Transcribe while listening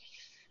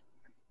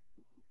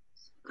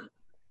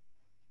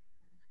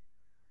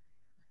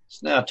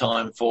It's now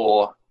time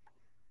for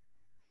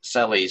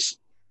Sally's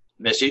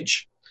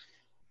message.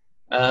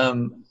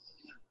 During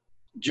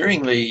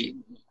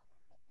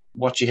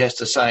what she has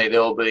to say,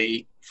 there'll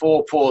be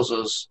 4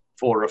 pauses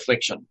for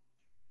reflection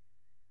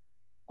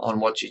on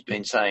what she's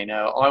been saying.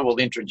 Now, I will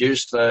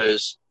introduce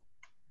those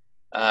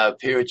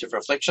periods of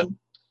reflection,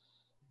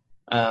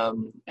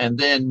 and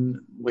then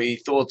we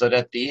thought that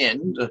at the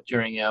end,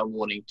 during our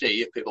morning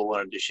tea, if people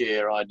wanted to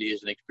share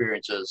ideas and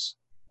experiences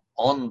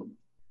on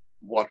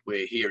what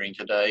we're hearing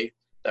today,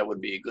 that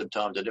would be a good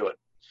time to do it.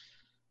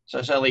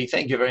 So, Sally,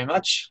 thank you very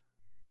much.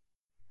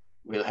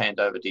 We'll hand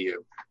over to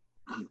you.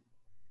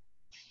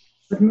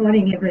 Good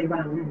morning,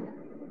 everyone.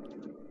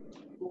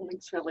 Morning,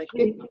 Sally.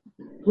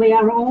 We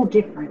are all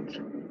different,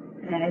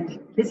 and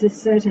this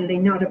is certainly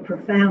not a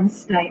profound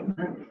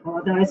statement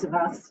for those of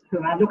us who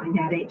are looking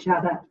at each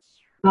other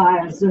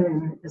via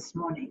Zoom this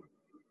morning.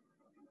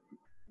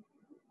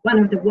 One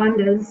of the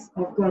wonders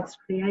of God's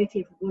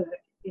creative work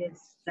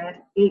is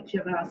that each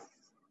of us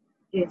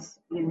is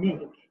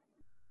unique.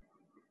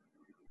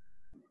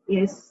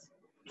 Yes,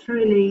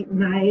 truly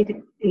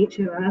made, each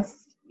of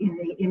us in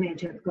the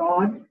image of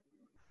God,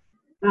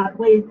 but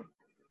with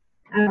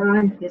our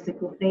own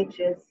physical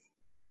features,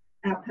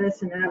 our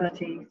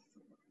personalities,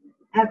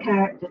 our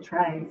character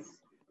traits,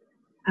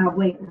 our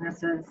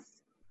weaknesses,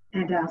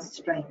 and our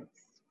strengths.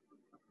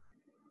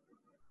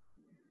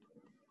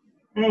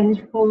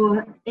 And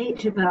for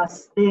each of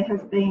us, there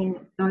have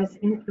been those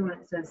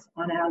influences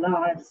on our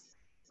lives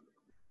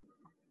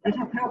that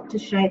have helped to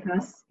shape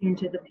us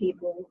into the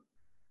people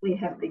we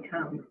have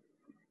become.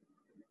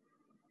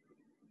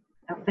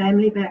 Our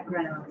family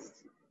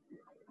backgrounds,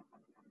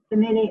 the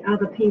many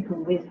other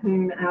people with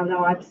whom our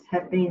lives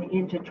have been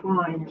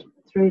intertwined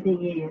through the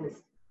years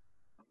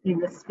in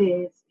the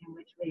spheres in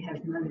which we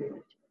have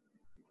moved.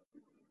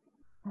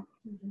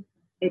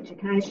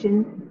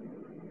 Education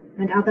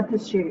and other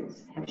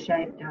pursuits have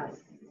shaped us.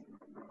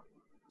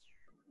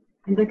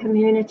 And the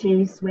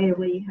communities where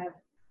we have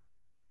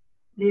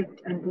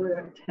lived and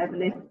worked have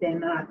left their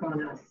mark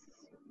on us.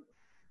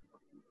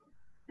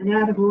 And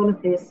out of all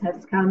of this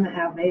has come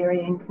our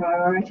varying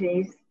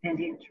priorities and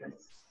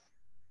interests.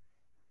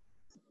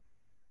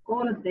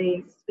 All of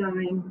these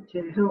going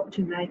to help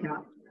to make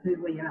up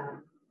who we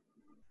are.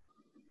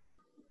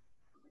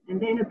 And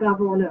then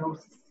above all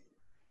else,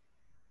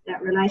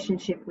 that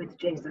relationship with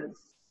Jesus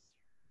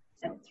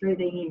that through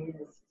the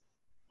years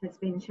has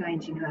been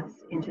changing us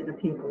into the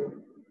people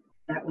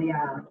that we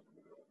are.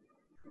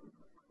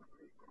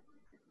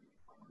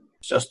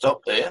 Just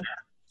stop there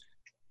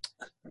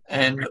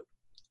and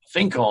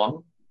think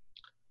on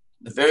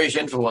the various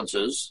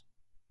influences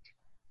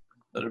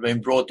that have been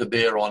brought to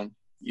bear on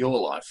your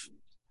life.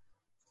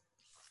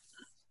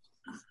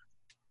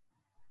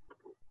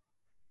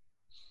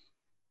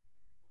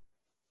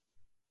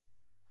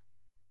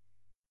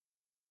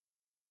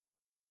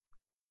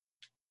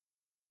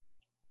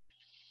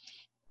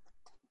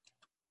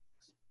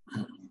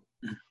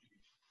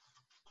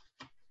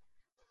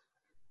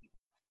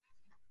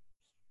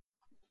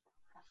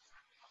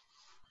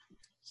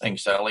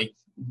 Thanks, Sally.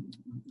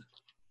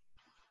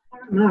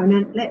 For a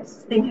moment, let's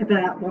think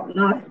about what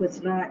life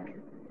was like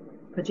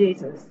for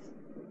Jesus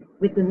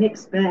with the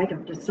mixed bag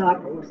of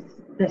disciples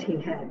that he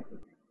had.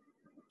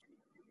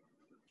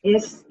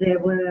 Yes, there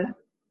were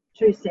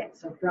 2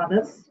 sets of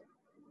brothers,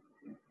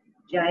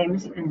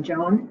 James and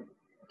John,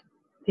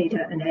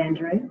 Peter and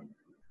Andrew.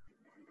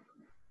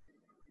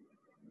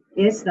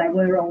 Yes, they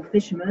were all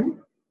fishermen,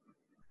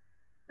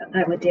 but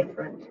they were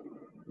different.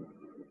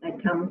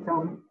 They'd come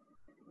from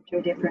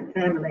 2 different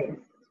families.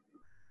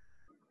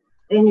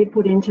 Then you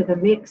put into the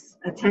mix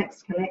a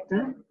tax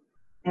collector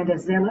and a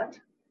zealot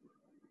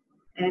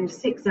and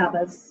 6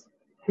 others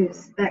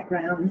whose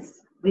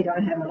backgrounds we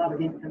don't have a lot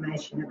of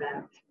information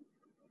about.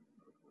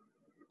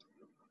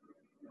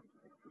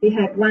 He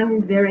had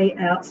 1 very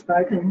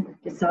outspoken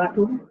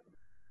disciple,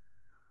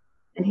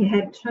 and he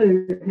had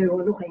 2 who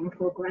were looking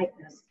for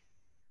greatness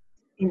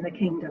in the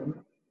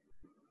kingdom.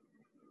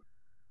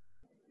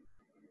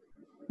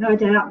 No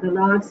doubt the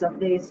lives of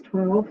these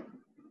 12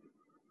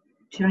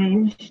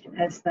 changed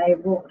as they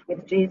walked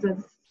with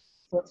Jesus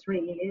for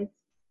 3 years,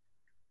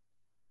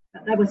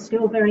 but they were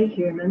still very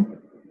human.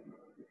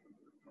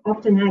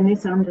 Often they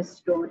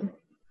misunderstood,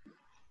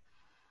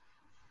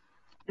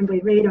 and we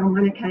read on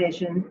one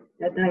occasion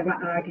that they were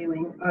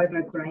arguing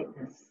over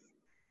greatness.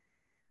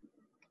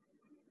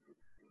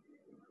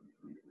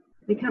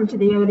 We come to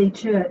the early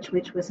church,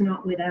 which was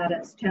not without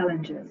its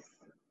challenges.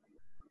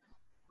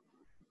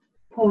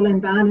 Paul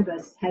and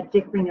Barnabas had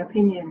differing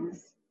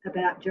opinions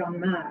about John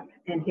Mark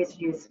and his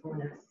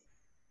usefulness.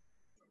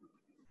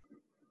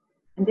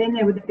 And then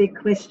there were the big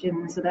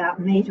questions about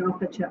meat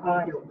offered to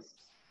idols,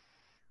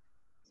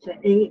 to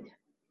eat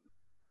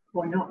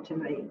or not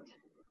to eat.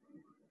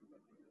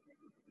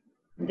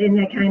 And then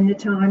there came the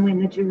time when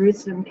the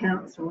Jerusalem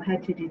Council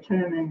had to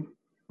determine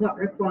what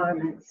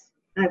requirements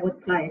they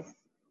would place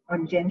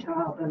on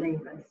Gentile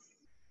believers.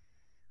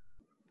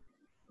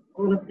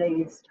 All of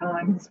these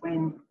times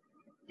when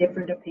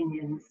different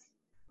opinions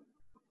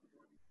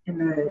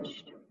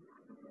emerged.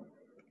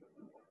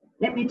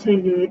 Let me tell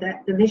you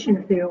that the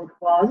mission field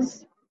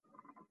was,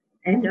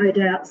 and no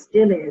doubt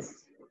still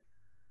is,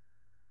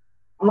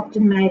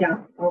 often made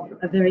up of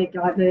a very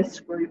diverse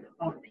group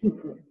of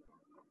people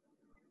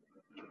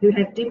who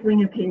have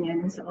differing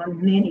opinions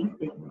on many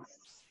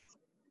things.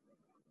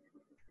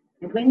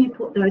 And when you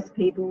put those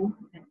people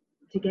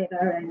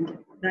together and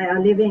they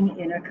are living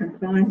in a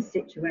confined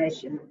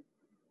situation,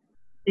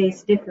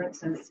 these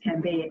differences can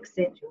be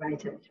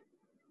accentuated.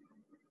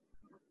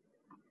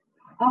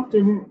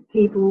 Often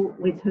people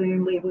with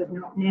whom we would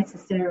not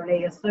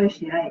necessarily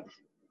associate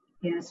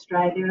in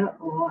Australia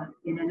or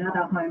in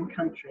another home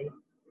country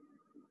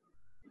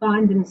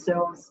find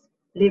themselves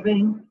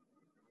living,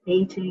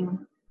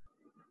 eating,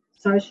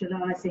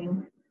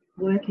 socialising,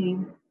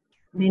 working,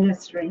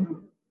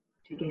 ministering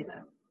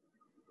together.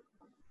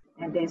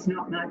 And there's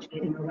not much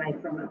getting away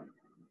from it.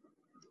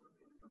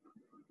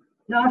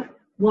 Life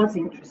was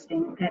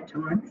interesting at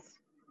times.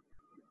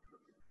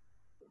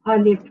 I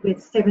lived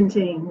with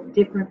 17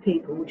 different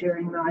people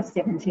during my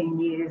 17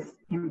 years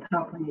in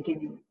Papua New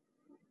Guinea.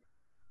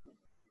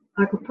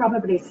 I could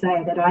probably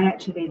say that I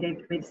actually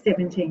lived with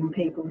 17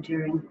 people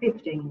during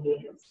 15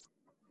 years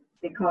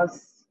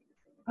because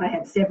I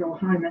had several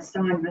home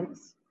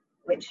assignments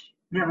which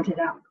mounted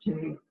up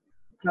to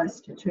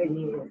close to 2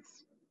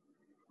 years.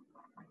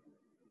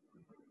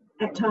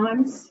 At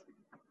times,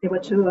 there were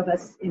 2 of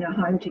us in a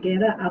home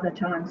together, other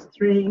times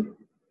 3,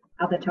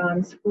 other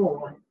times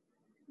 4.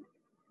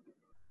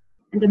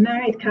 And the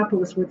married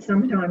couples would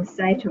sometimes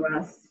say to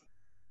us,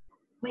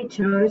 "We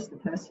chose the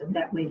person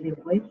that we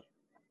live with.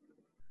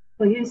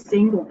 For you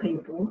single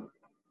people,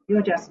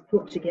 you're just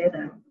put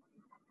together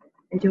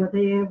and you're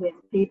there with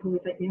people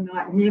that you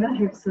might never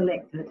have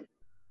selected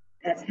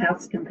as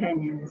house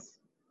companions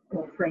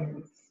or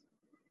friends."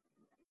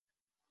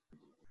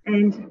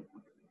 And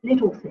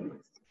little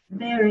things,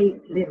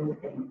 very little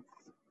things,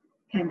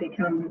 can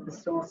become the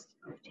source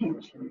of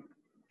tension.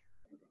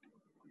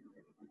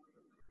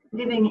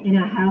 Living in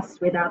a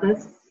house with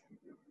others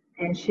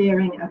and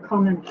sharing a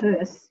common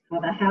purse for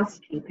the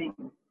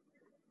housekeeping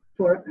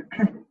for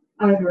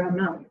over a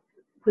month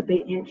could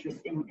be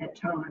interesting at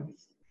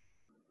times.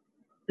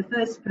 The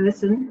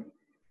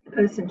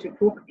person to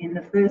cook in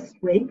the first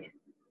week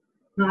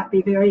might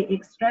be very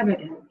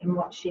extravagant in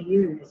what she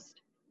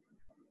used,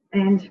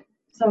 and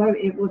so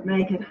it would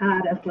make it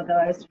harder for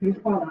those who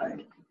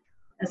followed,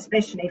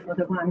 especially for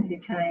the one who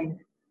came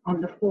on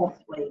the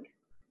 4th week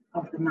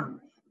of the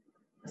month.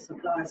 The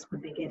supplies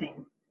could be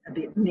getting a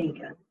bit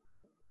meagre.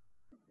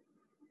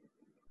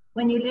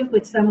 When you live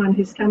with someone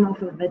who's come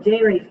off of a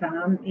dairy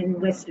farm in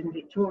Western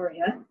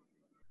Victoria,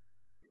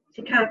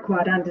 you can't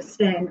quite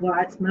understand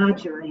why it's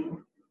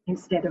margarine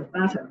instead of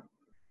butter.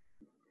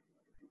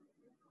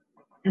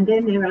 And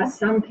then there are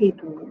some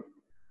people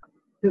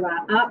who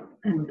are up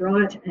and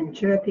bright and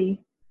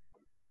chirpy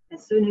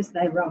as soon as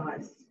they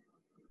rise.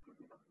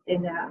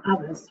 Then there are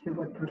others who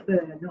would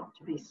prefer not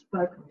to be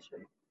spoken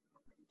to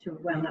till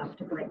well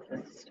after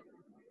breakfast.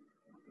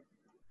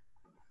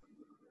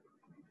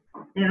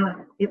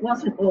 Now, it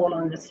wasn't all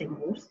on the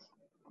singles.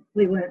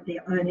 We weren't the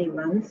only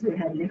ones who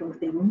had little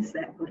things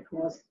that would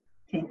cause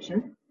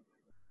tension.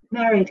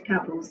 Married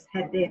couples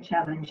had their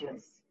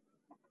challenges.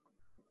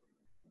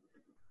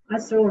 I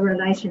saw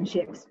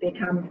relationships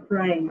become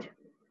frayed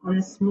on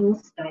a small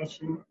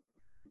station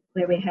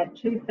where we had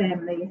 2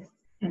 families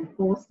and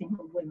 4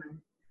 single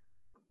women.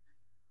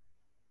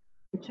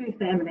 The 2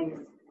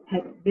 families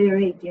had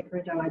very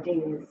different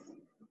ideas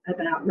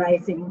about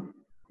raising,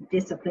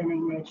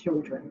 disciplining their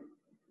children.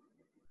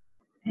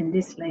 And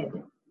this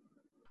led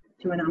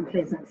to an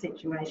unpleasant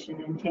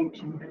situation and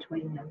tension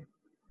between them.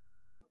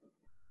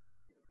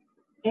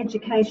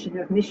 Education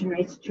of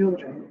missionaries'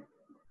 children,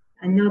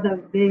 another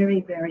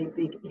very, very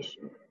big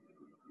issue.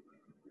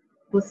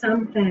 For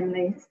some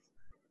families,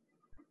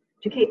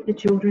 to keep the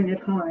children at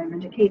home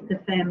and to keep the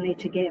family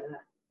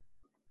together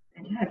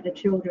and to have the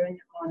children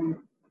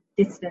on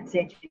distance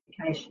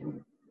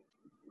education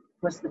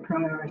was the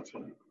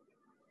priority.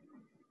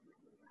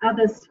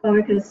 Others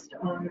focused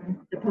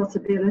on the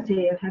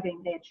possibility of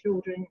having their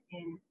children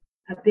in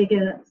a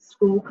bigger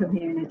school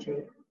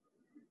community,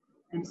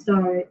 and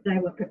so they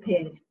were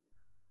prepared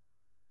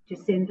to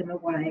send them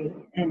away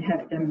and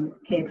have them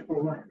cared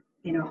for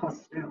in a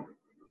hostel.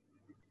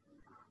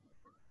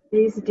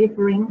 These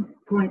differing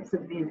points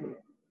of view,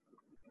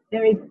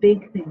 very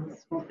big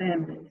things for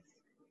families.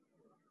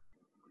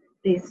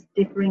 These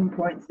differing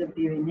points of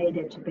view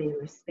needed to be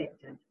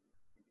respected.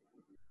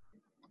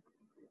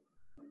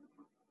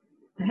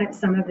 Perhaps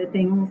some of the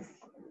things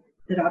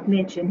that I've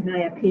mentioned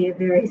may appear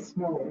very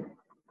small,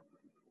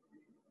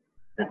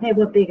 but there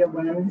were bigger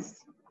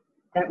ones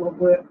that were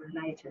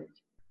work-related.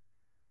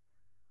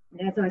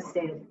 And as I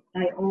said,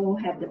 they all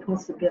had the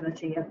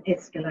possibility of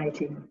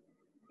escalating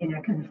in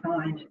a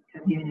confined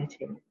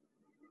community.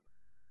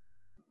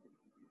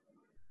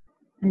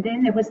 And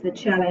then there was the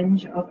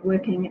challenge of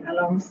working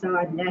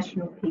alongside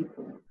national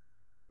people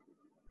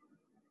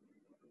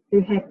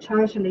who had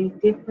totally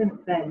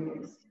different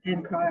values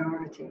and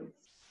priorities,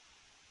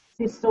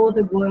 who saw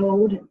the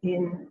world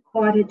in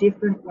quite a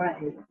different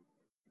way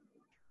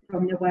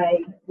from the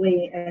way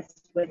we as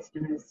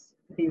Westerners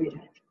viewed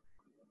it.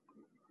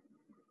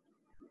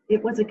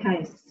 It was a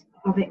case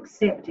of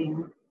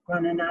accepting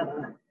one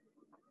another,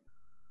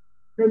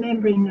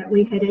 remembering that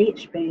we had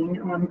each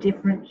been on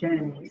different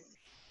journeys.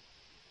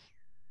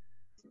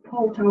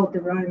 Paul told the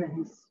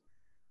Romans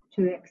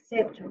to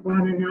accept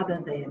one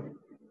another then,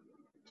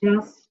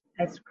 just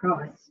as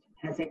Christ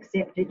has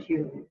accepted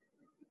you,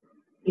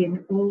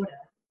 in order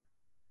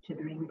to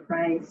bring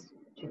praise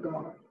to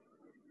God.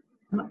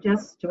 Not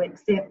just to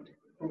accept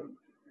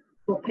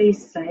for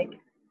peace sake,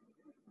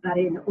 but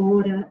in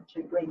order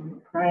to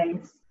bring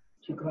praise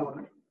to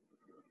God.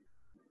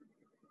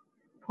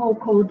 Paul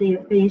called the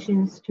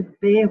Ephesians to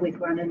bear with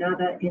one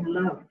another in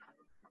love.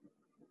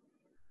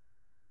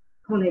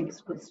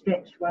 Colleagues could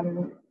stretch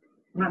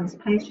one's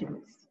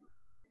patience,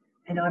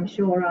 and I'm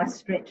sure I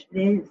stretched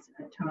theirs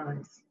at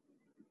times.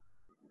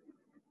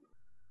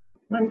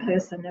 One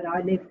person that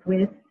I lived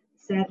with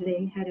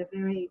sadly had a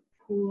very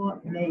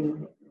poor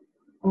me,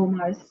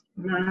 almost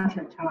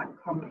martyr-type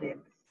complex.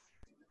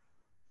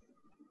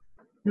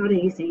 Not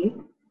easy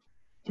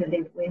to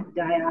live with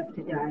day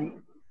after day.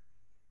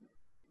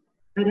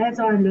 But as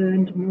I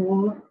learned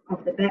more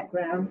of the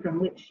background from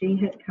which she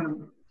had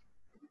come,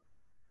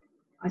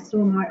 I saw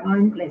my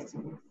own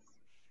blessings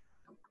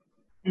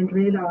and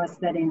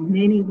realised that in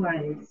many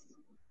ways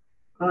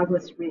I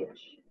was rich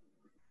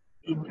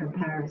in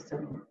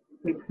comparison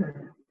with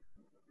her.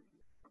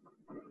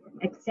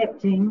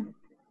 Accepting,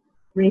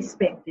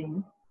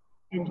 respecting,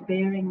 and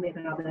bearing with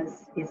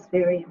others is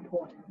very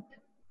important.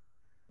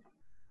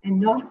 And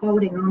not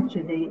holding on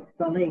to the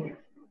belief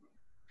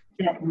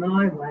that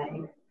my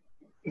way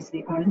is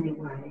the only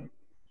way,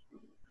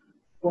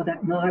 or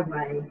that my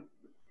way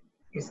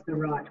is the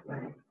right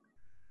way.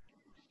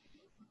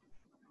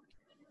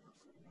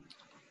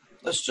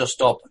 Let's just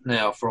stop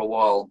now for a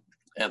while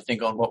and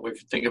think about what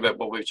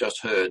we've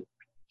just heard.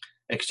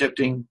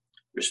 Accepting,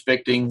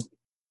 respecting,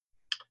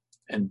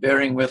 and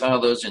bearing with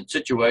others in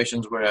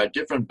situations where our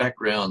different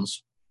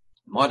backgrounds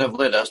might have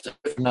led us to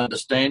different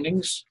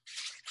understandings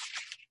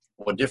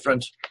or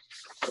different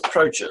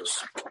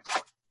approaches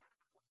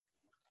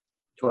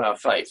to our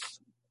faith.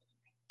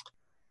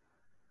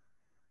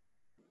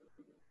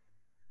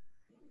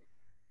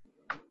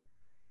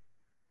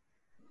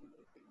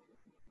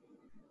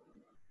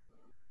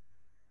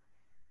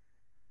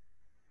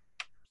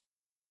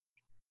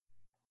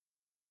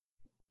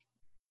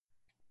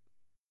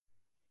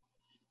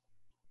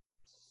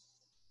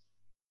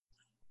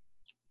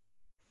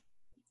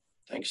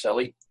 Thanks,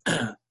 Sally.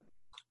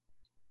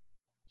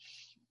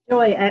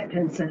 Joy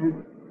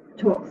Atkinson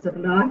talks of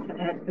life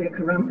at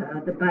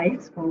Urkarumpa, the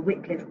base for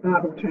Wycliffe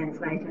Bible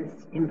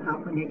translators in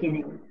Papua New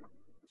Guinea.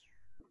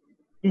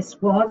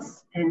 This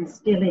was and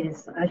still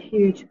is a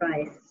huge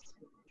base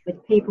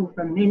with people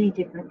from many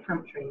different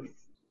countries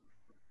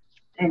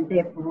and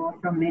therefore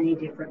from many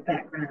different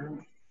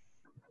backgrounds.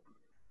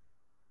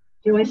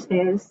 Joy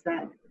says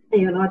that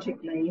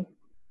theologically,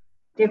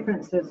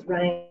 differences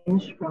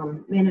range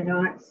from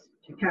Mennonites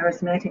to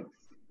charismatics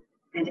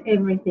and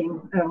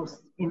everything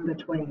else in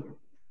between,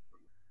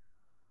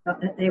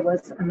 but that there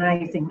was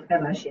amazing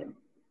fellowship.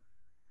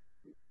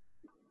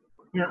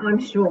 Now, I'm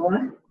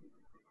sure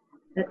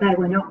that they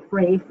were not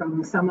free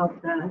from some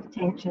of the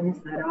tensions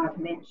that I've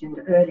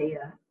mentioned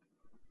earlier,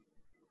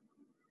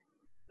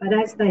 but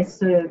as they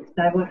served,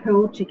 they were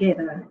held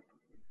together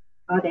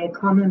by their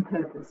common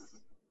purpose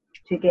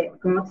to get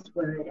God's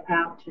word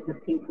out to the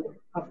people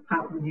of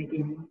Papua New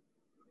Guinea.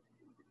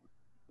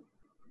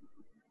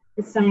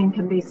 The same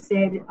can be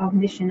said of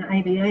Mission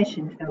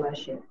Aviation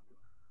Fellowship.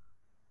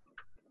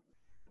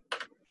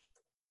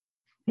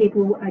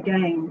 People,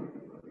 again,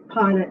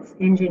 pilots,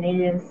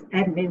 engineers,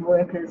 admin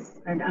workers,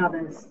 and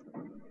others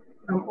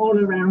from all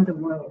around the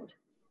world,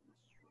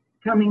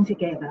 coming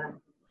together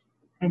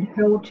and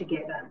held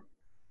together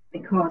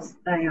because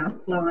they are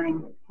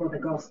flying for the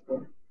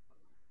gospel.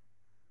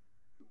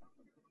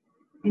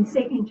 In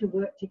seeking to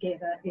work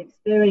together, it's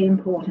very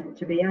important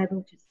to be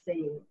able to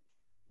see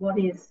what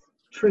is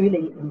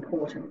truly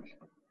important.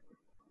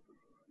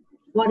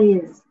 What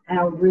is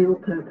our real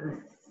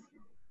purpose?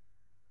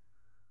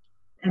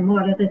 And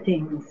what are the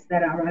things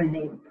that are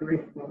only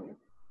peripheral?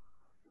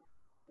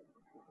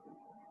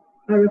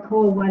 I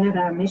recall one of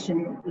our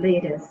mission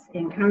leaders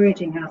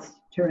encouraging us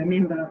to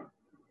remember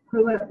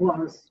who it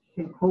was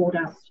who called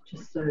us to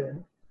serve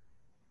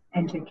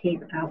and to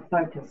keep our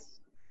focus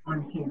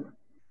on him.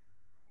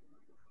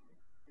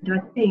 And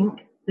I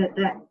think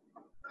that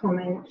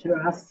comment to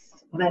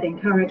us, or that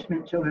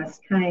encouragement to us,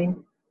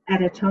 came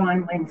at a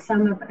time when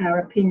some of our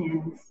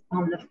opinions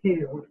on the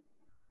field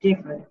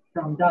differed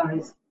from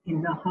those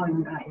in the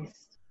home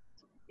base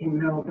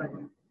in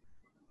Melbourne.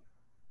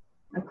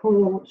 A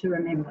call to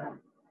remember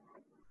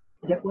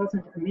that it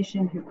wasn't a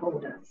mission who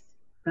called us,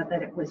 but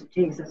that it was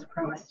Jesus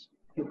Christ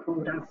who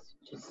called us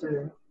to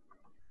serve.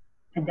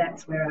 And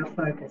that's where our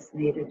focus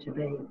needed to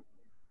be.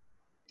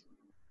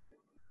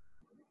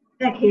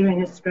 Back here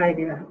in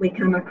Australia, we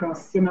come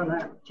across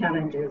similar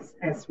challenges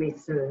as we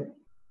serve.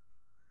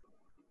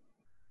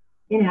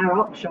 In our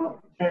op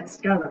shop at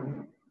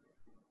Scullum,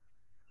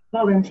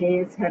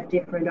 Volunteers have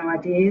different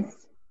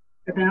ideas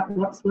about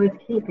what's worth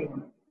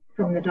keeping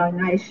from the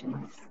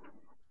donations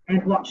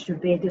and what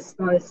should be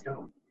disposed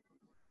of.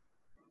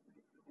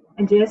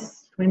 And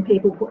yes, when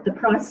people put the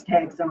price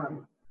tags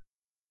on,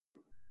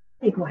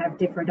 people have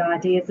different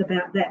ideas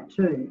about that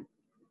too.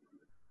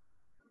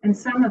 And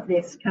some of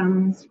this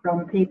comes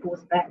from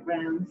people's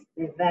backgrounds,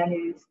 their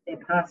values, their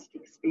past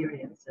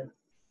experiences.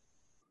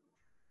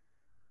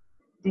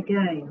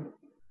 Again,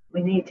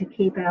 we need to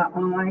keep our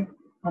eye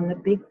on the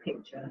big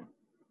picture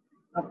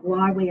of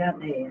why we are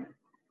there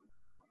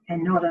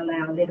and not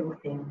allow little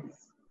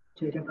things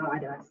to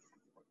divide us.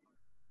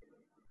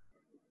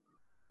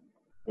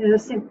 There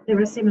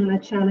are similar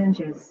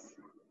challenges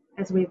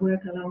as we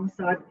work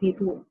alongside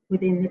people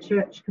within the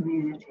church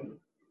community.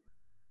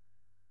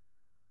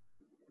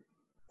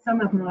 Some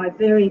of my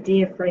very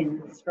dear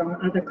friends from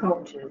other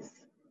cultures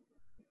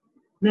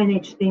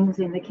manage things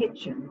in the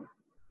kitchen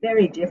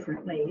very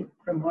differently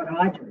from what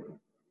I do.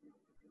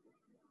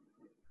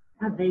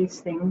 Are these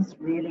things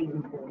really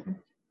important?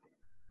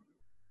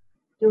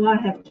 Do I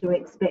have to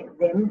expect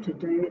them to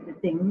do the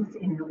things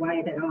in the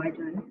way that I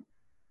do?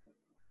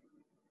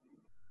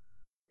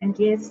 And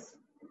yes,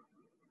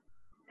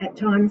 at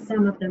times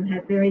some of them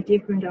have very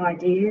different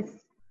ideas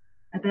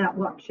about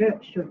what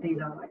church should be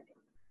like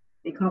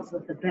because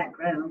of the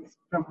backgrounds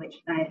from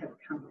which they have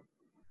come.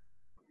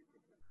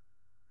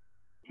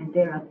 And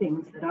there are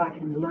things that I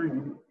can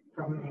learn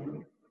from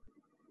them.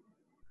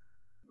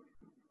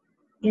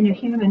 In a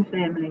human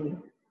family,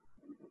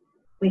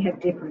 we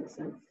have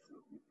differences,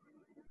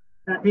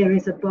 but there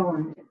is a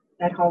bond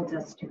that holds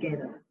us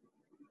together.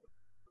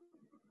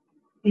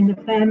 In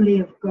the family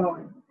of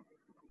God,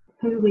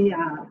 who we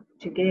are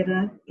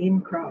together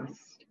in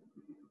Christ,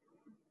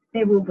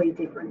 there will be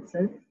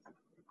differences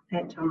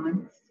at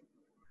times.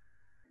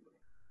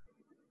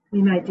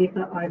 We may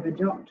differ over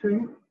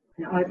doctrine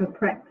and over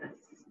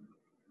practice,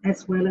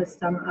 as well as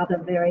some other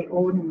very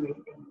ordinary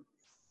things.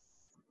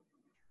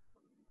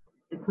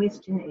 The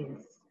question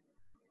is,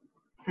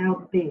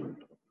 how big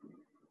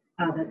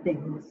are the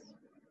things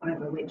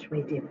over which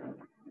we differ?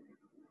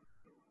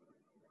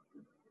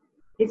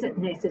 Is it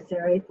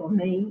necessary for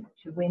me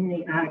to win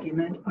the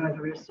argument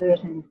over a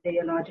certain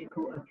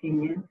theological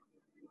opinion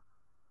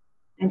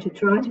and to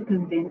try to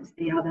convince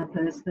the other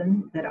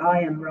person that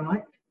I am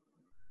right?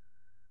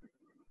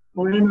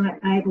 Or am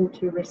I able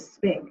to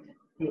respect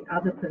the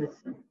other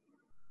person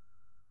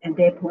and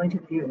their point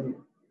of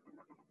view,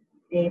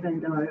 even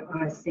though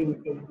I see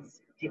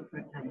things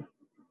differently?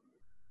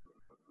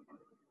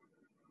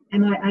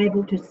 Am I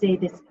able to see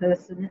this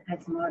person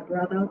as my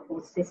brother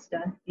or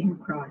sister in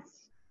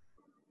Christ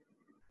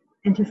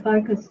and to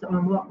focus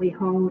on what we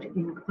hold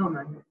in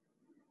common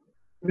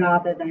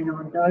rather than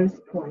on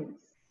those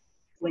points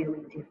where we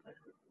differ?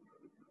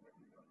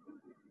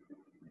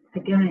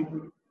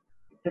 Again,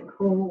 the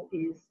call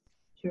is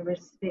to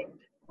respect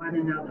one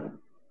another,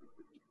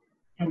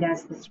 and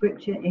as the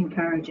scripture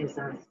encourages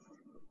us,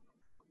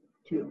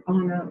 to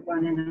honour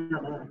one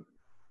another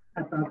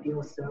above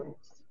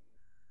yourselves.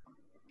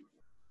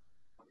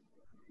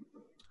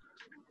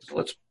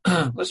 So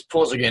let's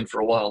pause again for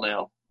a while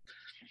now.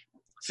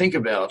 Think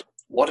about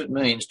what it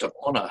means to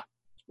honour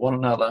one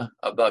another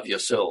above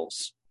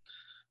yourselves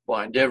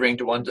by endeavouring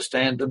to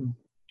understand them,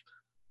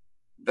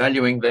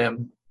 valuing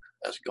them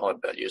as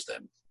God values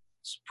them.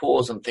 Let's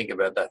pause and think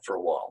about that for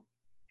a while.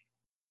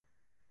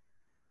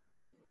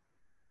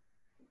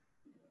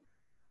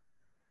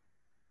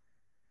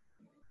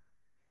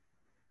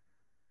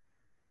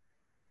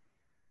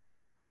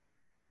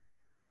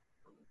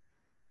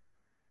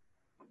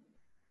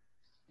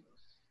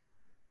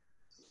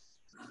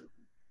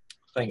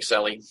 Thanks,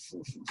 Sally.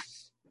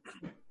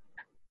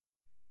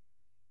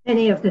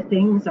 Many of the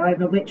things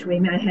over which we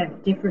may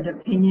have different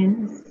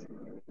opinions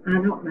are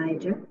not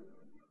major.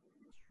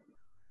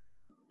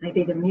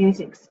 Maybe the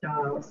music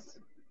styles,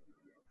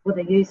 or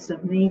the use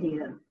of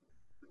media,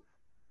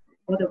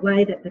 or the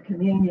way that the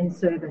communion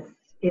service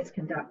is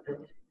conducted,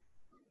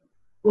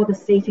 or the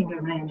seating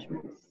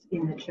arrangements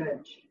in the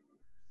church,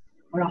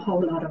 or a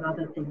whole lot of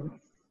other things.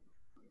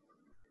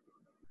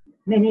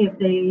 Many of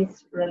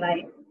these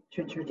relate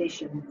to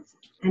traditions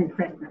and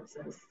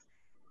preferences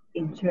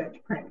in church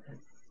practice.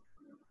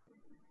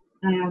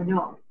 They are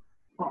not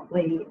what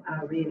we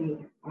are really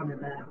on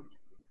about,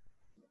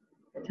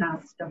 the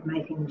task of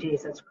making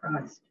Jesus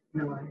Christ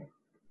known.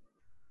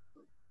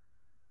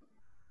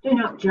 Do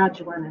not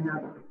judge one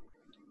another.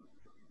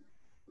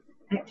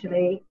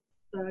 Actually,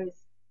 those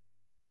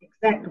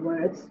exact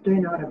words do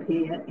not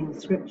appear in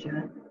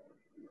Scripture,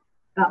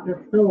 but the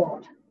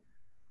thought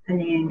and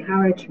the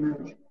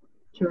encouragement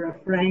to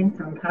refrain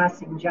from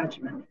passing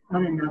judgment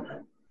on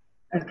another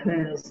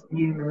occurs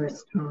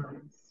numerous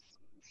times.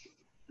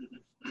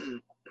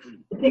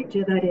 The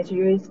picture that is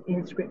used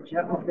in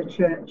Scripture of the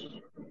church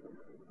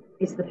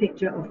is the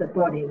picture of the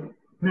body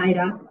made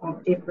up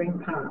of differing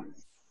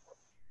parts.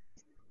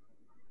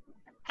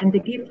 And the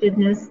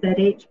giftedness that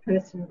each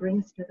person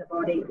brings to the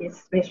body is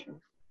special.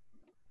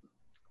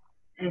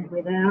 And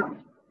without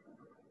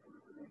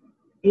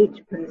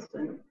each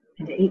person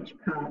and each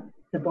part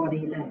the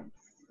body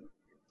lacks.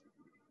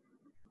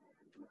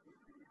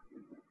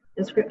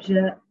 The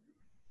scripture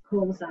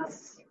calls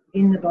us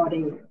in the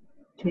body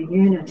to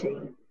unity,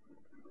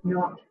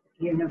 not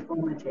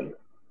uniformity.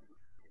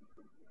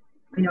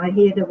 When I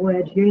hear the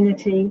word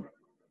unity,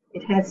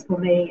 it has for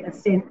me a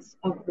sense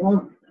of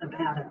warmth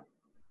about it.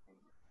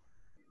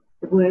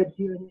 The word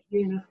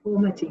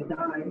uniformity,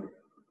 though,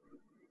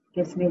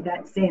 gives me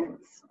that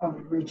sense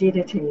of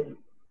rigidity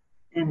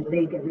and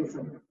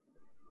legalism.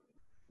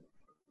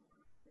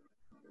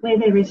 Where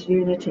there is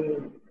unity,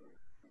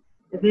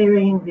 the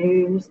varying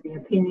views, the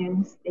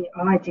opinions, the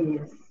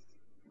ideas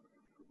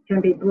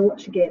can be brought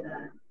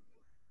together.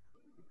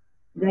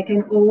 They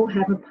can all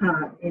have a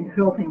part in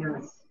helping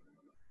us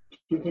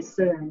to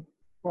discern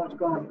what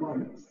God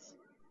wants.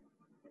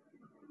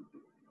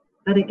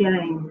 But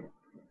again,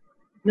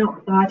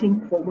 not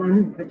fighting for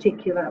one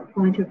particular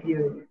point of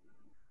view,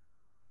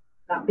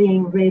 but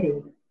being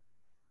ready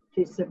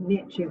to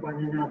submit to one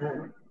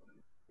another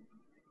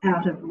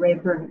out of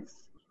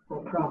reverence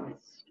for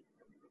Christ.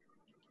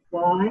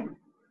 Why?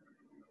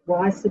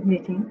 Why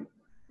submitting?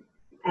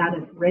 Out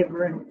of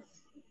reverence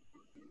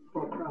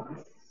for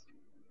Christ.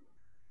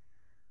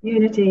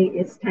 Unity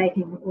is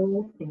taking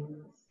all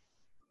things,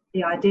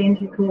 the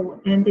identical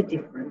and the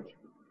different,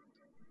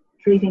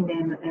 treating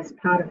them as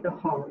part of the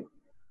whole.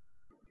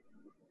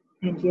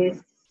 And yes,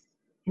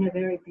 in a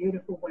very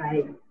beautiful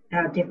way,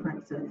 our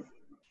differences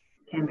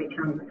can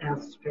become our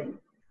strength.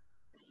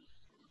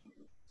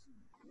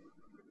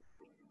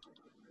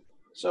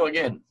 So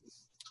again,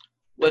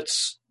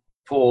 let's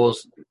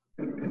pause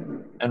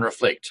and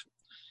reflect.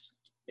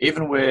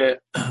 Even where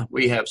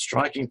we have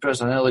striking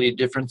personality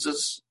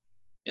differences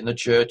in the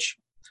church,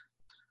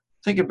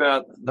 think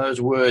about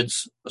those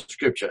words of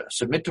Scripture.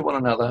 Submit to one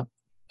another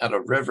out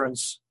of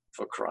reverence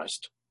for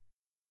Christ.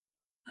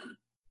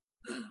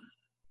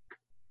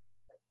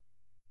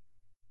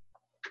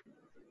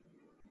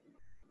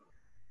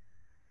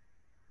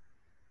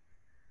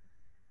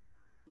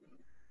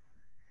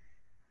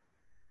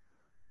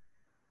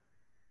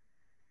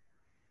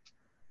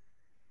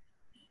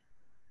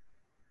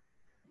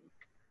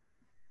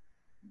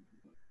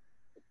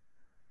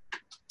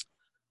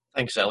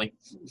 Thanks, Sally.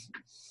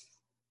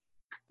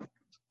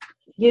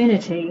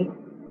 Unity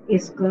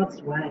is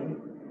God's way.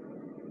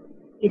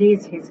 It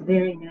is his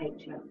very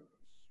nature.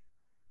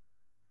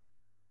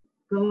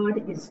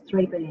 God is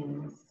three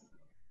beings,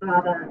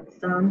 Father,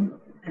 Son,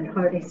 and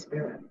Holy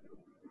Spirit,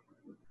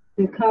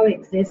 who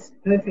coexist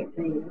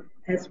perfectly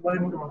as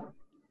one God,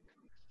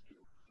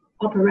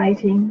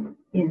 operating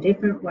in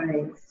different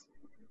ways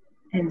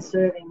and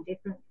serving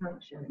different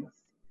functions,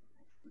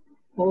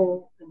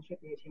 all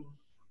contributing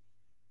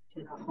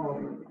to the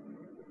whole.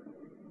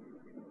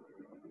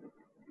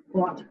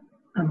 What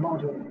a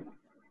model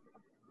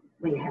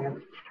we have.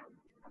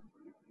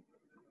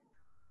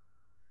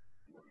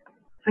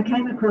 I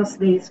came across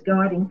these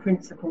guiding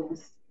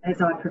principles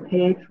as I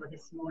prepared for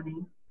this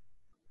morning,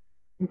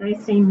 and they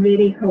seem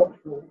really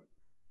helpful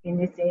in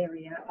this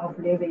area of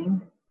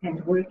living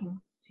and working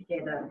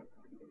together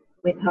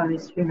with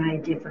those who may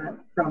differ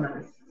from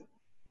us.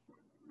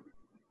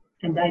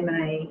 And they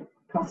may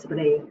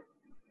possibly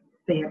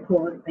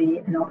be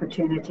an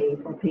opportunity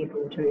for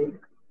people to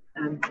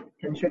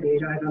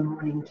contribute over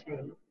morning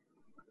tea.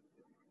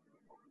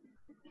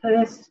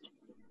 First,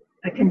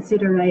 a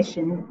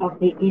consideration of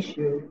the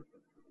issue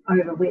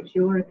over which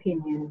your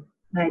opinion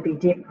may be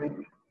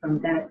different from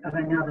that of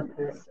another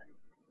person.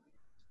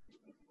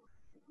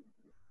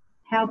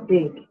 How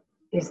big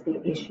is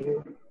the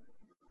issue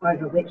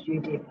over which you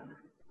differ?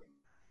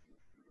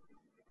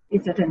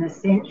 Is it an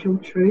essential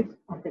truth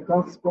of the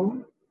gospel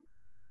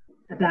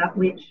about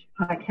which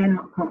I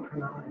cannot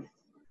compromise?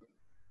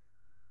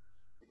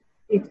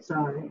 If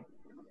so,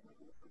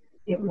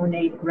 it will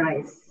need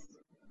grace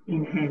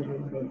in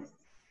handling this.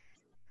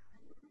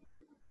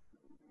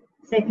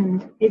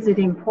 Second, is it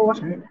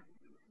important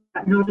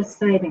but not a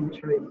saving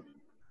truth,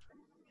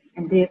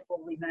 and therefore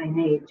we may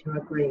need to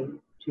agree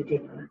to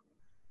differ?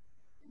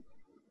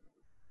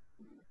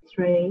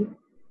 3,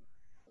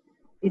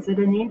 is it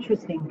an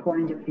interesting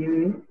point of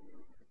view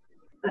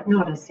but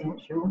not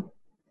essential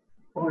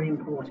or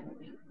important?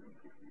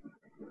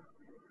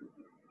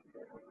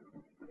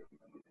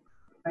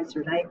 Those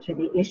relate to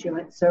the issue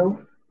itself.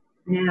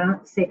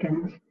 Now,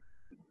 second,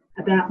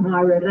 about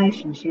my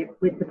relationship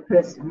with the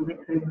person with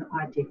whom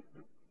I differ.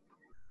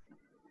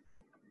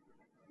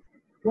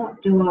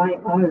 What do I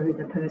owe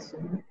the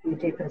person who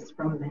differs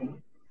from me?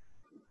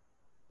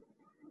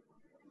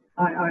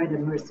 I owe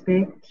them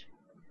respect,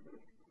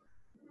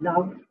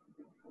 love,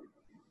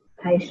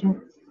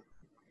 patience,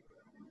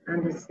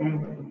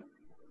 understanding.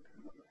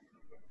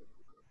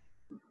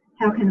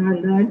 How can I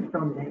learn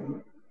from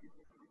them?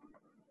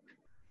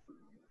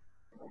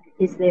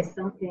 Is there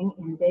something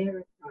in their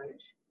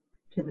approach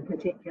to the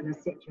particular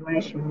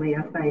situation we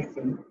are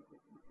facing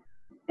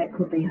that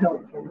could be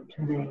helpful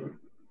to me?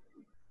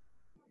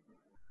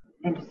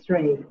 And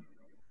 3,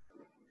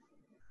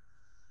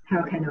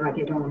 how can I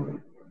get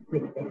on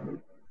with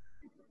them?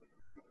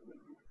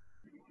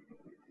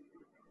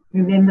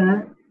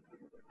 Remember,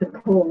 The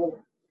call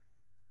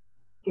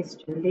is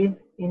to live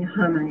in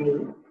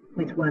harmony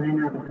with one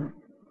another,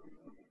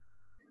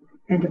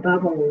 and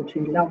above all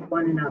to love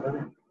one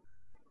another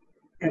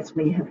as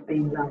we have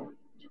been loved.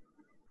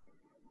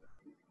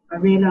 I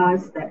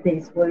realise that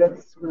these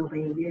words will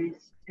be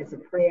used as a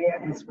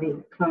prayer as we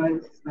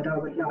close, but I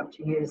would like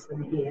to use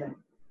them here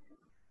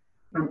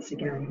once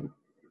again.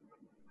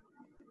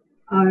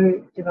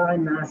 O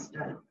Divine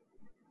Master,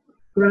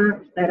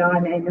 grant that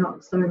I may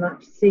not so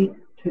much seek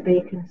to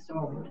be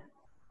consoled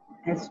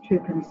as to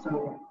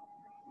console,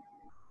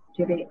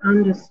 to be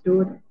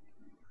understood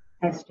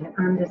as to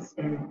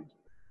understand,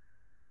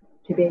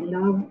 to be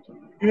loved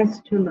as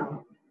to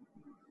love,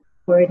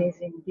 for it is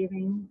in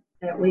giving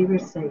that we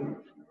receive,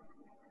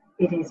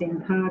 it is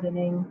in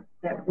pardoning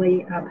that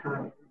we are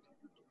pardoned,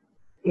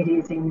 it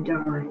is in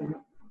dying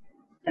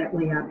that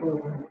we are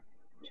born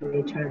to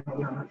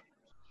eternal life.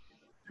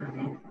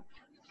 Amen.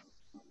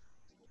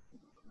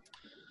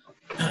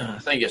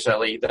 Thank you,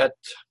 Sally. That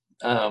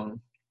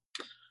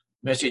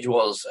message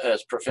was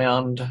as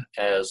profound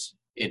as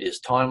it is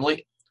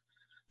timely.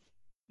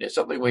 It's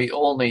something we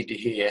all need to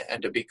hear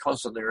and to be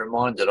constantly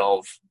reminded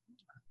of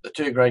the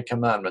two great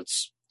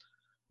commandments.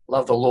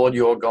 Love the Lord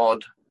your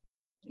God,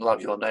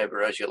 love your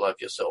neighbour as you love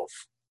yourself.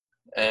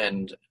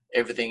 And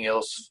everything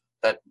else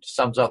that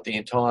sums up the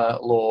entire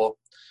law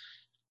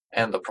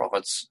and the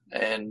prophets.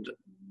 And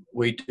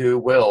we do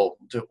well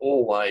to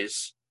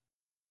always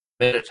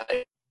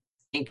meditate,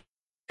 think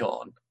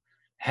on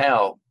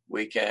how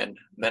we can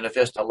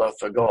manifest our love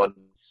for God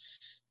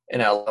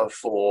and our love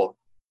for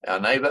our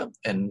neighbour,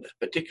 and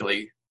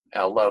particularly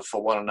our love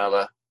for one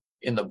another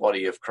in the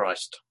body of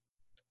Christ.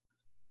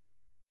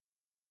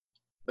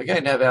 We're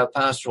going to have our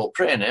pastoral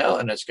prayer now,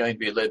 and it's going to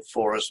be led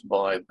for us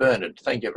by Bernard. Thank you.